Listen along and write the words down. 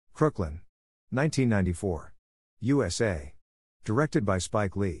Crooklyn. 1994. USA. Directed by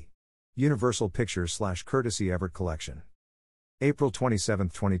Spike Lee. Universal Pictures / Courtesy Everett Collection. April 27,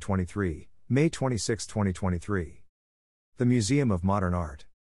 2023, May 26, 2023. The Museum of Modern Art.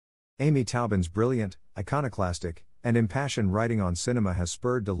 Amy Taubin's brilliant, iconoclastic, and impassioned writing on cinema has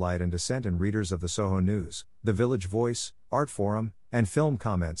spurred delight and dissent in readers of the Soho News, The Village Voice, Art Forum, and Film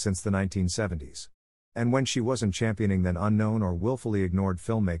Comment since the 1970s. And when she wasn't championing then unknown or willfully ignored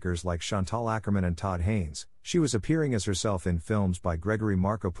filmmakers like Chantal Akerman and Todd Haynes, she was appearing as herself in films by Gregory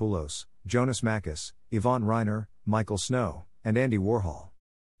Markopoulos, Jonas Makis, Yvonne Reiner, Michael Snow, and Andy Warhol.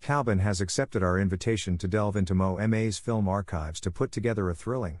 Taubin has accepted our invitation to delve into MoMA's film archives to put together a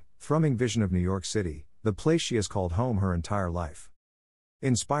thrilling, thrumming vision of New York City, the place she has called home her entire life.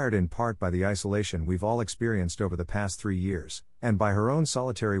 Inspired in part by the isolation we've all experienced over the past 3 years, and by her own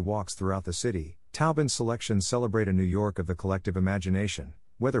solitary walks throughout the city, Taubin's selections celebrate a New York of the collective imagination,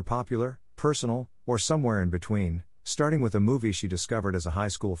 whether popular, personal, or somewhere in between, starting with a movie she discovered as a high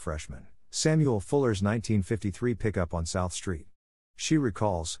school freshman, Samuel Fuller's 1953 pickup on South Street. She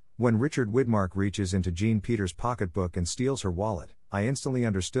recalls, when Richard Widmark reaches into Jean Peters' pocketbook and steals her wallet, I instantly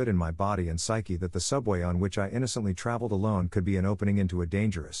understood in my body and psyche that the subway on which I innocently traveled alone could be an opening into a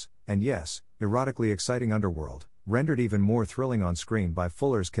dangerous, and yes, erotically exciting underworld, rendered even more thrilling on screen by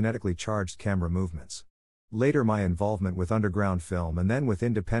Fuller's kinetically charged camera movements. Later my involvement with underground film and then with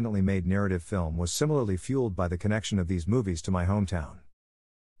independently made narrative film was similarly fueled by the connection of these movies to my hometown.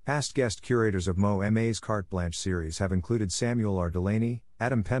 Past guest curators of MoMA's Carte Blanche series have included Samuel R. Delaney,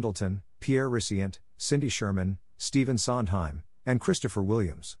 Adam Pendleton, Pierre Ricient, Cindy Sherman, Stephen Sondheim, and Christopher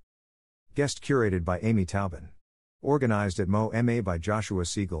Williams. Guest curated by Amy Taubin. Organized at MoMA by Joshua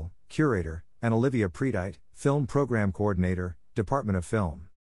Siegel, curator, and Olivia Predite, film program coordinator, Department of Film.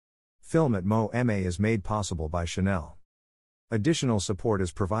 Film at MoMA is made possible by Chanel. Additional support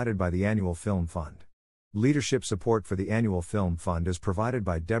is provided by the Annual Film Fund. Leadership support for the Annual Film Fund is provided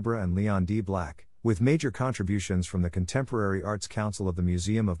by Deborah and Leon D. Black, with major contributions from the Contemporary Arts Council of the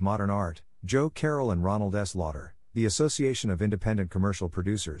Museum of Modern Art, Joe Carroll and Ronald S. Lauder, the Association of Independent Commercial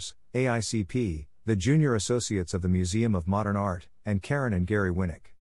Producers, AICP, the Junior Associates of the Museum of Modern Art, and Karen and Gary Winnick.